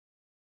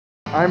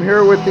I'm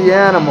here with the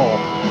Animal.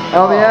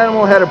 Now the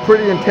Animal had a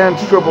pretty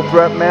intense triple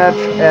threat match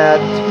at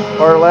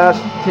our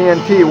last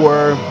TNT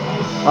where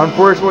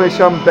unfortunately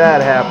something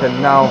bad happened.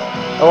 Now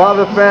a lot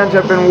of the fans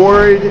have been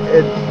worried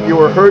you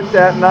were hurt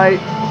that night.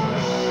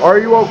 Are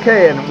you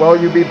okay and will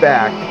you be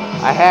back?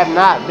 I have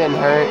not been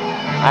hurt.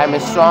 I'm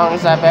as strong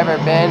as I've ever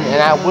been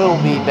and I will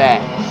be back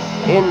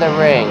in the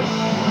ring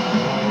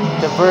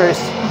to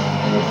verse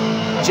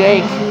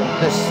Jake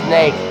the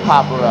Snake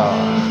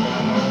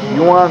Paparella.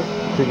 You want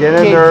to get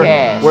in Kid there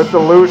Cash. with the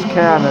loose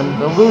cannon.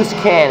 The loose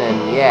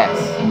cannon, yes.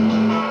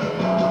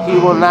 He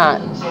will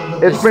not.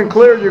 It's been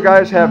clear you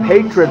guys have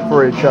hatred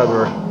for each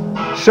other.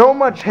 So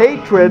much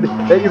hatred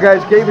that you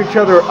guys gave each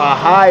other a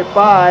high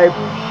five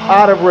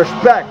out of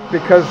respect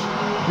because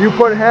you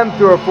put him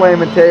through a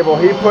flaming table,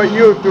 he put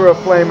you through a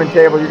flaming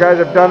table. You guys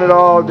have done it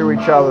all to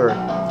each other.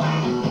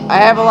 I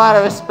have a lot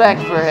of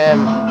respect for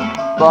him,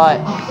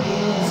 but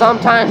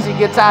sometimes he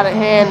gets out of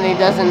hand and he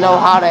doesn't know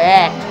how to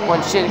act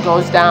when shit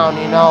goes down,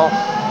 you know.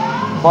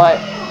 But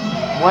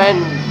when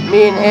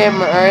me and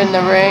him are in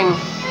the ring,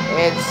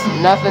 it's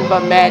nothing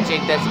but magic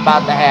that's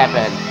about to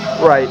happen.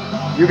 Right.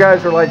 You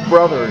guys are like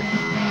brothers.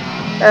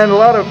 And a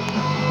lot of,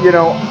 you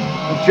know,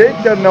 Jake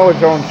doesn't know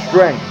his own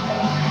strength.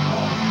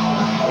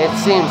 It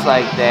seems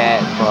like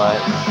that, but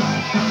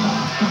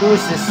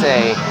who's to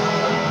say?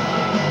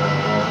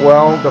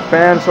 Well, the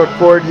fans look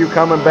forward to you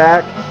coming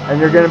back, and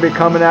you're going to be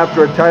coming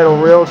after a title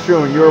real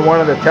soon. You're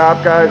one of the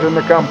top guys in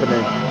the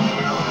company.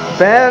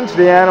 Fans,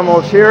 the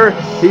Animal's here.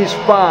 He's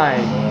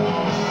fine.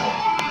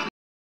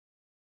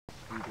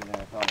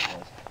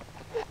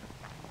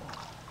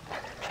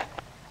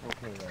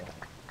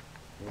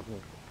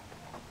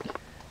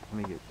 Let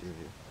me get through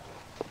here.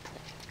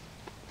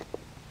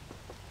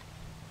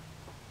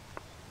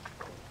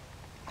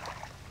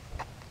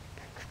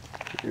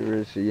 Here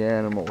is the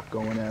Animal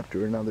going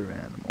after another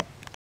animal.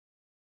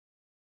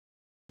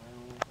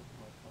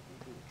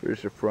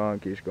 Here's the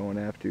frog. He's going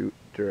after,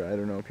 I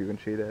don't know if you can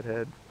see that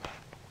head.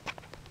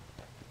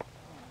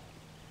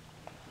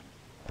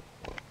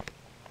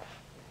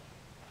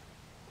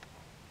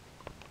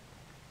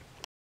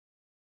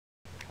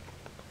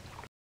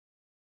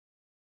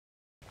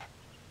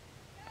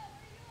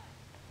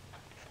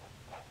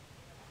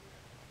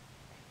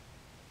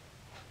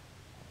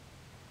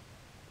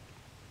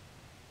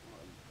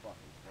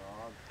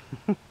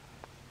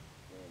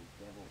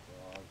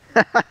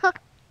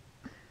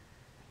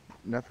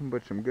 Nothing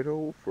but some good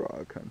old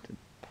frog hunting.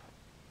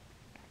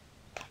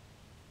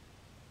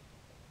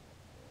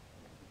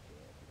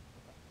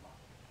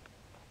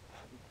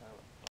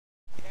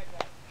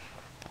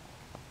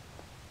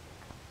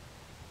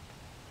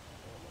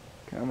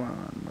 Come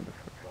on,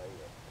 motherfucker.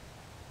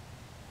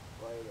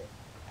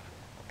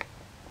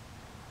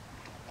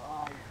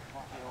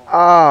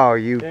 Oh,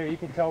 you... There, you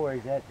can tell where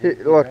he's at.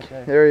 Look, right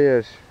there. there he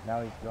is.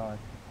 Now he's gone.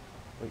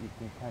 But you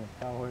can kind of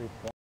tell where he's gone.